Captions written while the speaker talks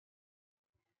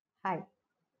Hi,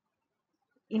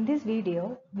 in this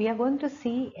video, we are going to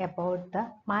see about the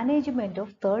management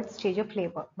of third stage of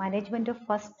labor. Management of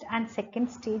first and second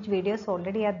stage videos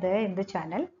already are there in the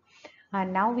channel.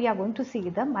 And now we are going to see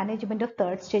the management of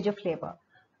third stage of labor.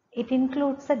 It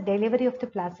includes the delivery of the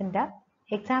placenta,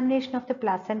 examination of the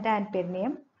placenta and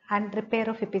perineum, and repair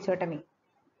of episiotomy.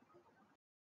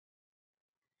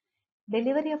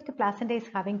 Delivery of the placenta is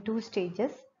having two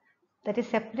stages. That is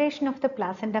separation of the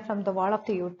placenta from the wall of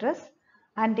the uterus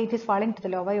and it is falling to the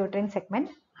lower uterine segment,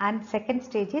 and second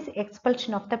stage is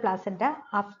expulsion of the placenta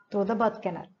through the birth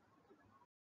canal.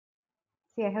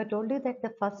 See, I have told you that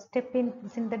the first step in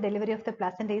the delivery of the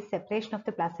placenta is separation of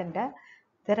the placenta.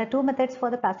 There are two methods for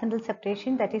the placental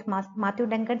separation, that is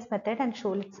Matthew-Duncan's method and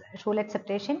Schulet's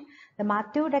separation. The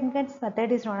Matthew-Duncan's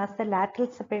method is known as the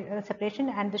lateral separation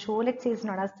and the Schulet's is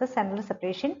known as the central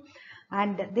separation.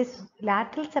 And this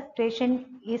lateral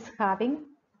separation is having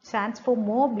chance for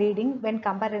more bleeding when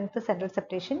compared with the central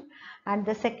separation. And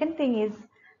the second thing is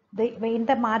in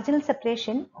the marginal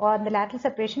separation or the lateral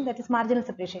separation, that is marginal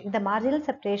separation. In the marginal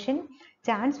separation,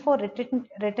 chance for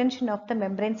retention of the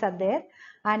membranes are there,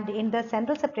 and in the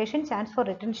central separation, chance for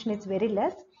retention is very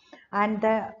less. And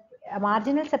the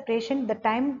marginal separation, the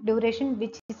time duration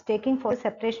which is taking for the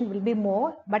separation will be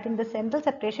more, but in the central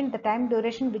separation, the time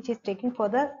duration which is taking for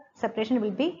the separation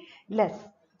will be less.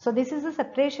 So this is a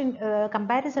separation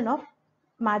comparison of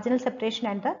marginal separation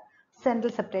and the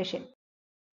central separation.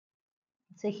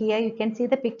 So here you can see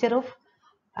the picture of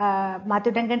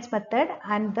Matthew-Duncan's method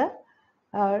and the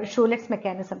Schulet's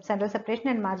mechanism, central separation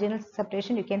and marginal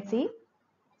separation you can see.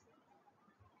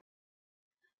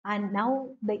 And now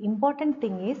the important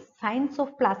thing is signs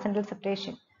of placental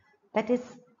separation. That is,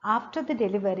 after the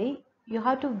delivery, you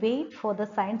have to wait for the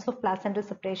signs of placental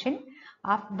separation.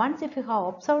 Once if you have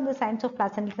observed the signs of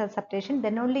placental separation,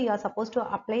 then only you are supposed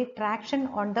to apply traction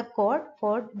on the cord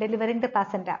for delivering the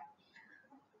placenta.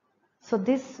 So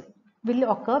this will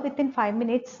occur within 5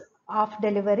 minutes of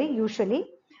delivery usually.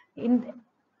 In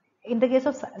the case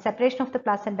of separation of the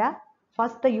placenta,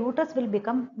 first the uterus will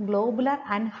become globular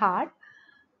and hard.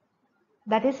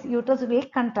 That is, uterus will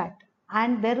contract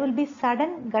and there will be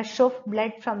sudden gush of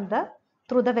blood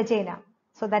through the vagina.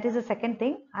 So that is the second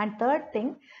thing. And third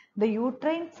thing, the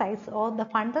uterine size or the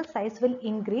fundal size will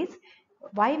increase.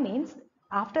 Why means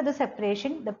after the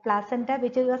separation, the placenta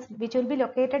which will be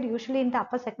located usually in the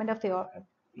upper segment of the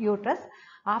uterus,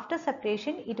 after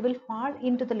separation it will fall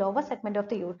into the lower segment of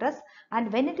the uterus,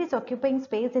 and when it is occupying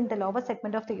space in the lower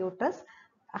segment of the uterus,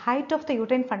 height of the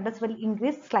uterine fundus will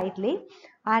increase slightly,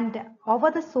 and over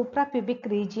the suprapubic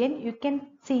region you can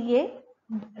see a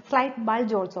slight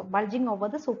bulge also, bulging over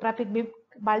the suprapubic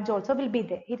bulge also will be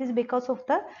there. It is because of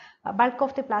the bulk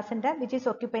of the placenta which is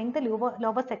occupying the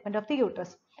lower segment of the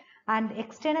uterus. And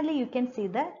externally you can see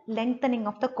the lengthening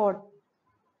of the cord.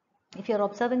 If you are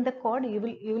observing the cord, you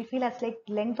will feel as like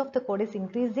length of the cord is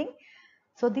increasing.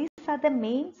 So these are the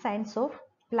main signs of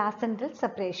placental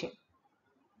separation.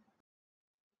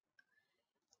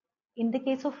 In the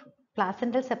case of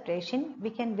placental separation,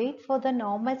 we can wait for the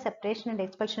normal separation and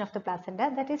expulsion of the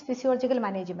placenta. That is physiological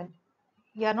management.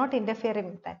 You are not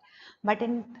interfering with that. But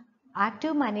in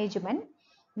active management,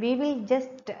 we will just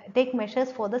take measures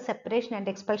for the separation and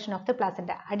expulsion of the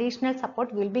placenta. Additional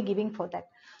support we will be giving for that.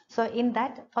 So in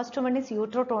that, first one is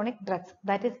uterotonic drugs.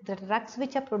 That is the drugs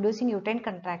which are producing uterine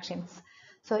contractions.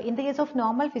 So in the case of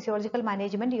normal physiological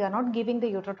management, you are not giving the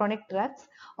uterotonic drugs,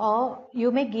 or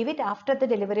you may give it after the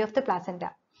delivery of the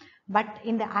placenta. But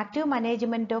in the active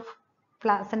management of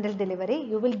placental delivery,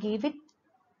 you will give it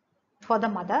for the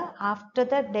mother after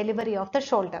the delivery of the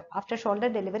shoulder. After shoulder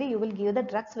delivery, you will give the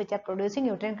drugs which are producing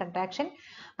uterine contraction,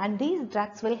 and these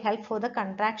drugs will help for the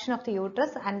contraction of the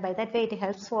uterus, and by that way it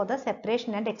helps for the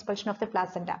separation and expulsion of the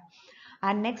placenta.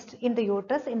 And next, in the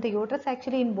uterus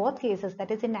actually in both cases,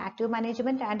 that is in active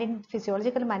management and in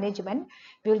physiological management,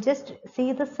 we will just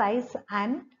see the size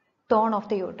and tone of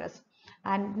the uterus.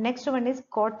 And next one is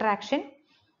contraction.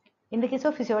 In the case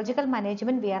of physiological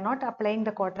management, we are not applying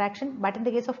the contraction, but in the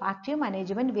case of active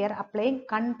management, we are applying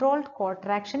controlled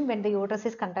contraction when the uterus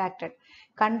is contracted.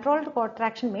 Controlled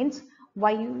contraction means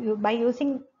by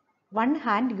using one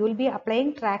hand, you will be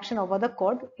applying traction over the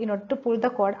cord in order to pull the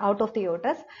cord out of the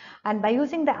uterus, and by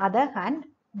using the other hand,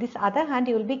 this other hand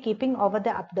you will be keeping over the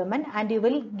abdomen, and you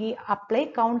will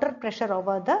apply counter pressure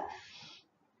over the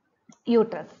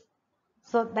uterus.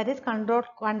 So that is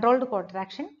controlled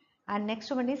contraction. And next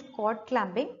one is cord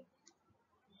clamping.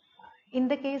 In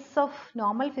the case of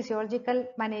normal physiological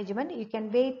management, you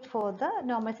can wait for the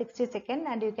normal 60 seconds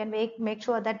and you can make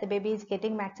sure that the baby is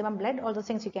getting maximum blood. All those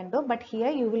things you can do, but here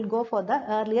you will go for the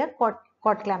earlier cord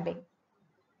clamping.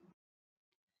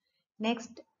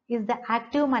 Next is the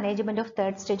active management of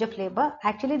third stage of labor.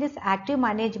 Actually, this active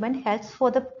management helps for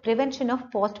the prevention of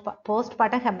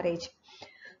postpartum hemorrhage.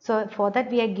 So for that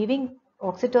we are giving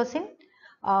oxytocin,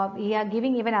 we are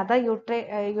giving even other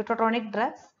uterotonic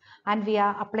drugs, and we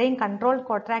are applying controlled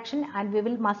contraction, and we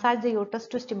will massage the uterus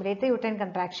to stimulate the uterine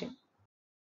contraction.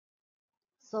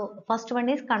 So first one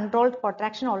is controlled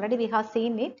contraction. Already we have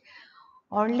seen it.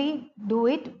 Only do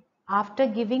it after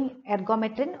giving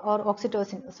ergometrin or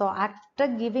oxytocin. So after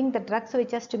giving the drugs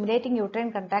which are stimulating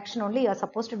uterine contraction only you are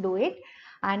supposed to do it,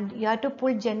 and you have to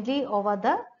pull gently over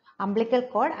the umbilical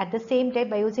cord at the same time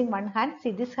by using one hand.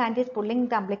 See, this hand is pulling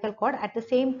the umbilical cord. At the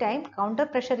same time, counter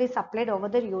pressure is applied over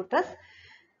the uterus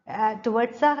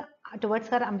towards her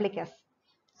umbilicus.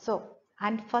 So,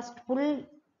 and first pull,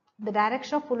 the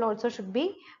direction of pull also should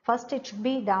be, first it should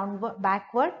be downward,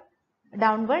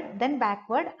 downward, then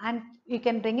backward, and you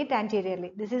can bring it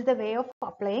anteriorly. This is the way of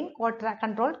applying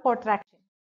controlled contraction.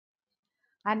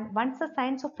 And once the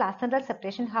signs of placental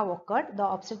separation have occurred, the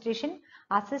obstetrician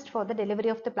assists for the delivery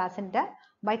of the placenta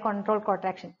by controlled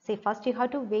contraction. See, first you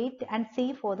have to wait and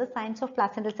see for the signs of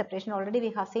placental separation. Already we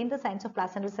have seen the signs of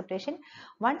placental separation.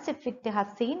 Once if it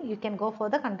has seen, you can go for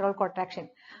the controlled contraction.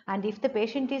 And if the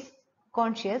patient is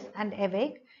conscious and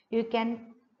awake, you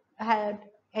can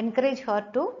encourage her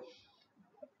to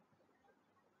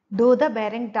do the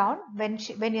bearing down when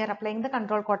you are applying the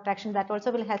controlled contraction. That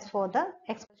also will help for the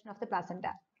expulsion of the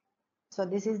placenta. So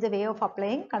this is the way of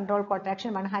applying controlled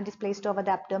contraction. One hand is placed over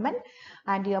the abdomen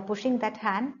and you are pushing that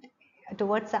hand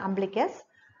towards the umbilicus,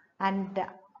 and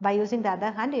by using the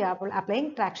other hand you are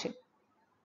applying traction.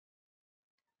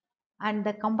 And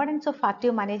the components of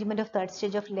active management of third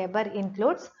stage of labor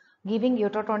includes giving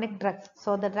uterotonic drugs.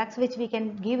 So the drugs which we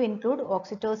can give include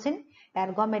oxytocin,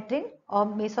 ergometrin, or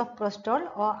misoprostol,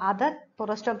 or other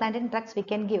prostaglandin drugs we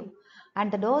can give.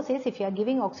 And the dose is, if you are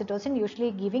giving oxytocin,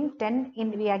 usually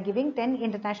we are giving 10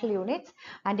 international units,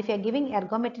 and if you are giving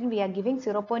ergometrin, we are giving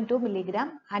 0.2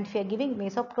 milligram, and if you are giving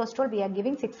misoprostol, we are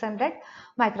giving 600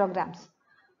 micrograms.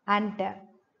 And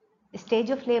stage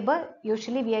of labor,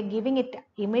 usually we are giving it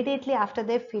immediately after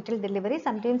the fetal delivery.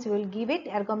 Sometimes we will give it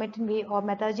ergometrin or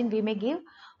methergine we may give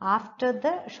after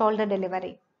the shoulder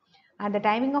delivery. And the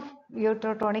timing of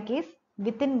uterotonic is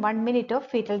within 1 minute of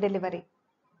fetal delivery.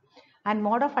 And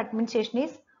mode of administration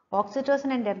is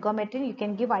oxytocin and ergometrin you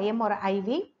can give IM or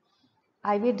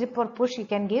IV drip or push you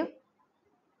can give,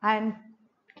 and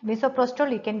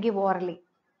misoprostol you can give orally.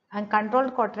 And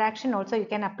controlled contraction also you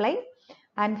can apply,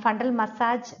 and fundal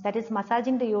massage, that is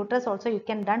massaging the uterus, also you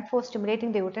can done for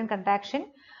stimulating the uterine contraction.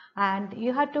 And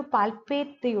you have to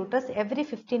palpate the uterus every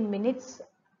 15 minutes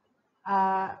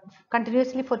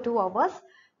continuously for 2 hours.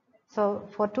 So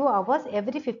for 2 hours,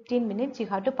 every 15 minutes, you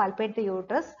have to palpate the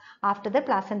uterus after the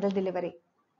placental delivery.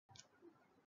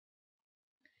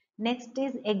 Next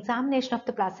is examination of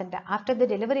the placenta. After the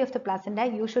delivery of the placenta,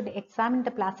 you should examine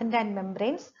the placenta and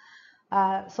membranes.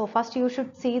 So first you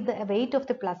should see the weight of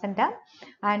the placenta,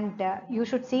 and you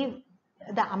should see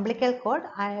the umbilical cord,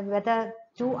 whether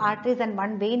 2 arteries and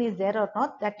 1 vein is there or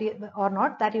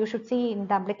not, that you should see in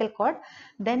the umbilical cord.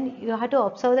 Then you have to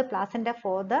observe the placenta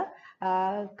for the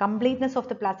completeness of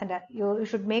the placenta. You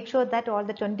should make sure that all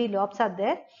the 20 lobes are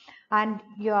there, and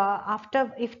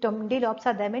after, if 20 lobes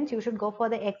are there, means you should go for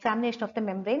the examination of the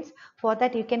membranes. For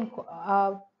that you can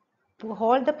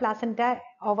hold the placenta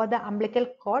over the umbilical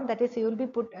cord, that is you will be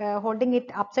holding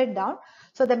it upside down,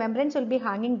 so the membranes will be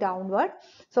hanging downward.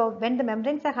 So when the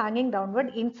membranes are hanging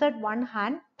downward, insert one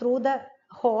hand through the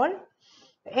hole.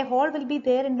 A hole will be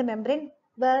there in the membrane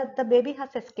where the baby has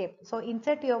escaped. So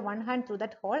insert your one hand through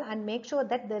that hole and make sure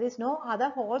that there is no other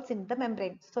holes in the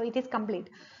membrane, so it is complete.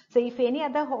 So if any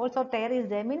other holes or tear is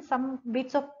there, means some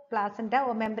bits of placenta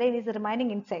or membrane is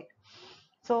remaining inside.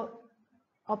 So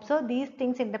observe these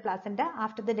things in the placenta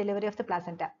after the delivery of the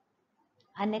placenta.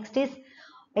 And next is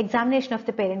examination of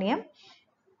the perineum.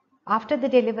 After the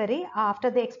delivery, after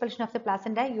the expulsion of the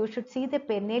placenta, you should see the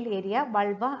perineal area,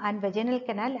 vulva and vaginal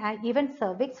canal, and even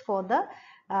cervix. For the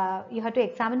you have to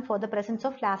examine for the presence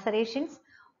of lacerations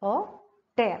or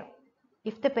tear.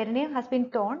 If the perineum has been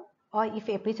torn, or if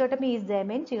episiotomy is there,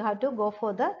 means you have to go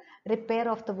for the repair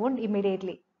of the wound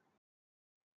immediately.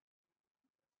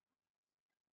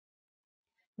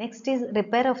 Next is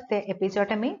repair of the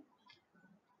episiotomy.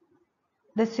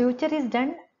 The suture is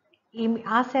done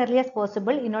as early as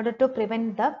possible in order to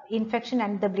prevent the infection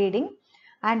and the bleeding.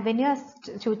 And when you are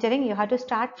suturing, you have to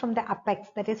start from the apex,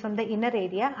 that is from the inner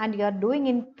area, and you are doing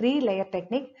in 3-layer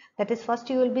technique. That is, first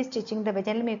you will be stitching the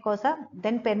vaginal mucosa,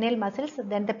 then perineal muscles,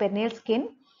 then the perineal skin.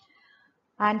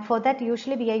 And for that,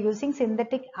 usually we are using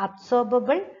synthetic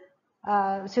absorbable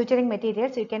suturing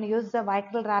materials. You can use the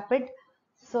Vicryl Rapid.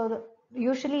 So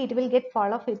usually it will get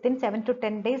fall off within 7 to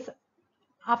 10 days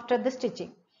after the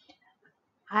stitching.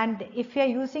 And if you are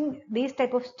using these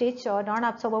type of stitch or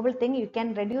non-absorbable thing, you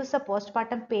can reduce the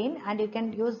postpartum pain, and you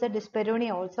can use the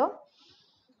dyspareunia also.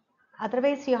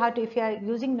 Otherwise, you have to, if you are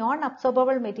using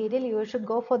non-absorbable material, you should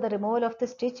go for the removal of the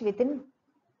stitch within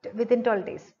 12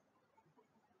 days.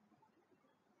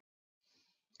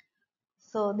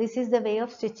 So this is the way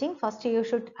of stitching. First, you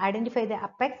should identify the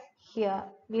apex. Here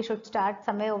we should start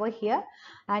somewhere over here,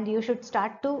 and you should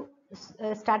start the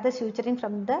suturing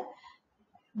from the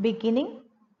beginning.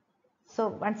 So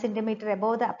 1 centimeter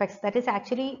above the apex. That is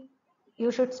actually,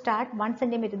 you should start 1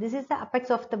 centimeter. This is the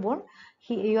apex of the wound.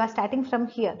 You are starting from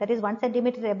here. That is 1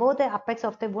 centimeter above the apex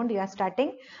of the wound. You are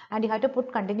starting, and you have to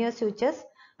put continuous sutures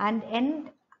and end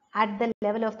at the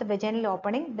level of the vaginal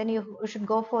opening. Then you should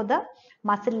go for the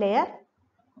muscle layer.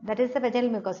 That is the vaginal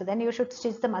mucosa. Then you should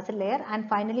stitch the muscle layer, and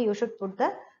finally you should put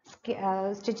the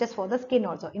stitches for the skin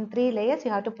also. In 3 layers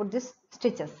you have to put these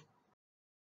stitches.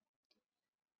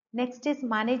 Next is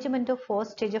management of 4th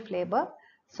stage of labor.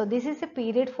 So this is a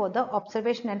period for the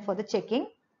observation and for the checking.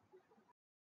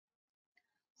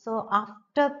 So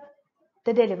after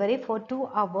the delivery for 2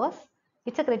 hours,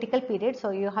 it's a critical period.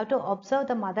 So you have to observe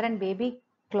the mother and baby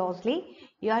closely.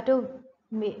 You have to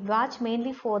watch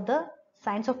mainly for the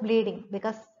signs of bleeding,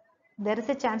 because there is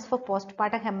a chance for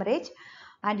postpartum hemorrhage,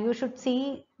 and you should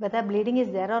see whether bleeding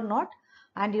is there or not.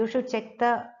 And you should check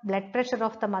the blood pressure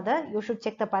of the mother, you should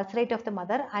check the pulse rate of the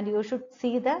mother, and you should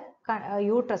see the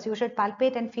uterus. You should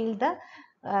palpate and feel the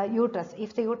uterus.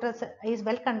 If the uterus is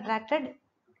well contracted,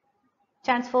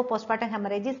 chance for postpartum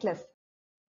hemorrhage is less.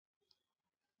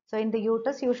 So in the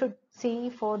uterus, you should see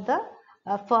for the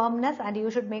firmness, and you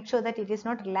should make sure that it is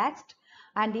not relaxed.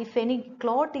 And if any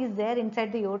clot is there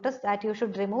inside the uterus, that you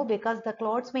should remove, because the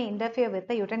clots may interfere with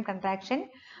the uterine contraction.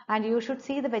 And you should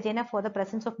see the vagina for the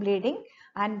presence of bleeding,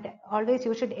 and always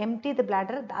you should empty the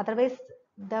bladder, otherwise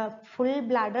the full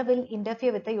bladder will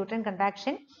interfere with the uterine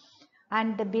contraction.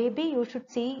 And the baby, you should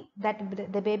see that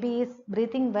the baby is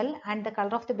breathing well, and the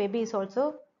color of the baby is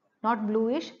also not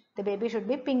bluish. The baby should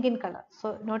be pink in color.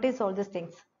 So notice all these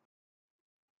things.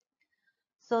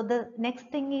 So the next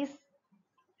thing is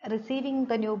receiving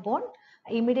the newborn,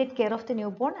 immediate care of the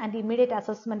newborn, and immediate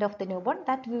assessment of the newborn,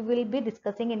 that we will be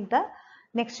discussing in the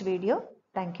next video.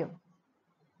 Thank you.